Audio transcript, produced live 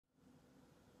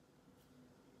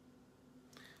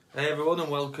Hey everyone, and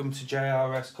welcome to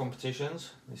JRS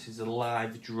Competitions. This is a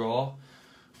live draw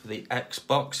for the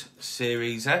Xbox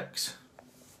Series X.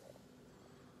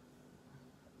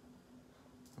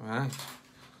 Right,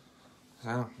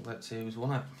 so let's see who's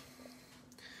won it.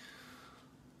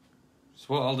 So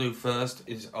what I'll do first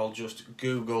is I'll just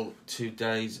Google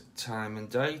today's time and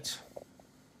date,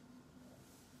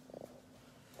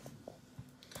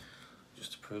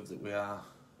 just to prove that we are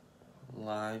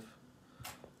live.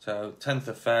 So 10th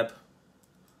of Feb,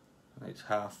 it's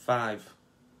 5:30.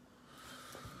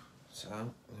 So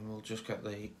then we'll just get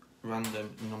the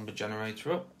random number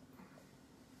generator up.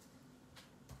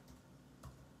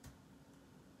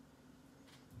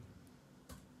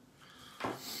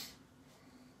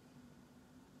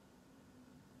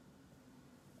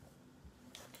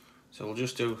 So we'll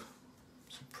just do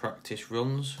some practice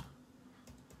runs,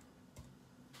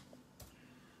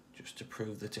 just to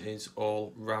prove that it is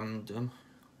all random.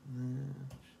 There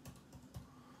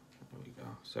we go.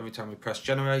 So every time we press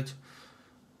generate, it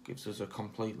gives us a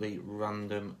completely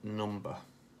random number.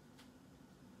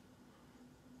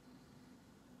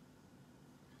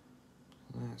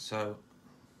 So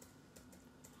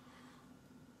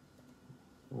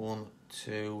 1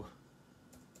 to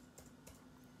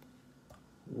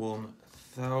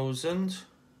 1,000.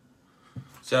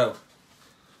 So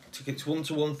tickets 1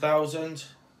 to 1,000.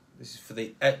 This is for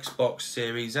the Xbox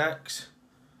Series X.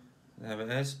 There it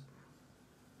is.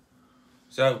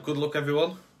 So good luck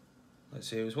everyone. Let's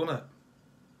see who's won it.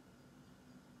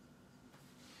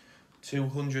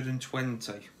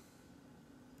 220.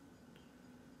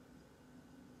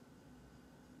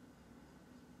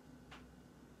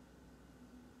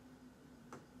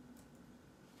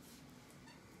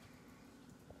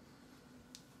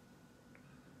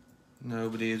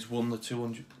 Nobody has won the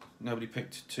 200. Nobody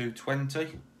picked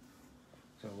 220.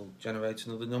 So we'll generate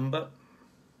another number.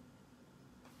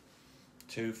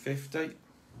 250.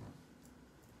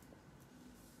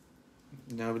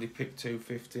 Nobody picked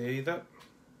 250 either.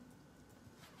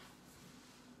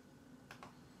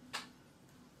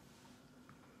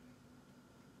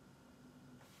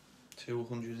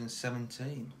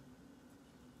 217.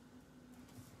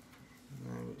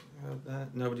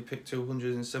 Nobody picked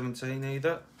 217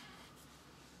 either.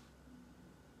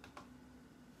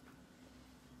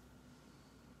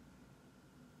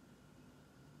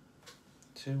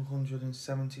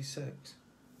 276.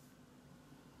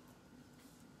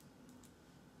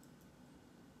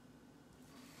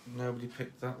 Nobody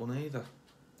picked that one either.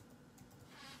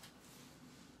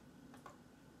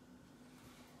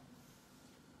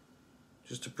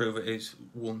 Just to prove it is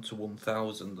 1 to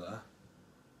 1,000 there,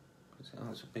 because it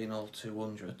has been all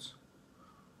 200s.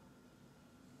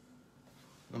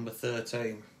 Number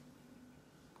 13.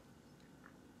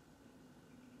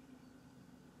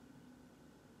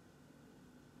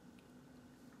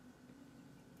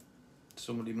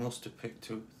 Somebody must have picked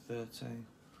 13.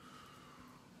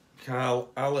 Karl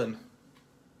Allen.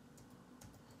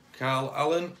 Karl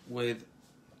Allen with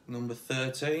number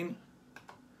 13.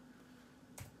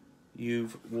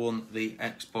 You've won the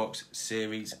Xbox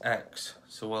Series X.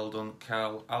 So well done,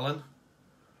 Karl Allen.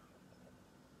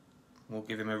 We'll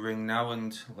give him a ring now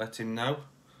and let him know.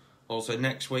 Also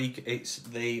next week it's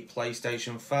the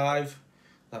PlayStation 5.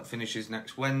 That finishes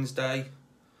next Wednesday.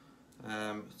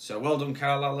 So well done,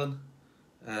 Karl Allen.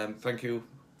 Thank you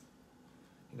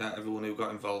to everyone who got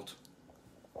involved.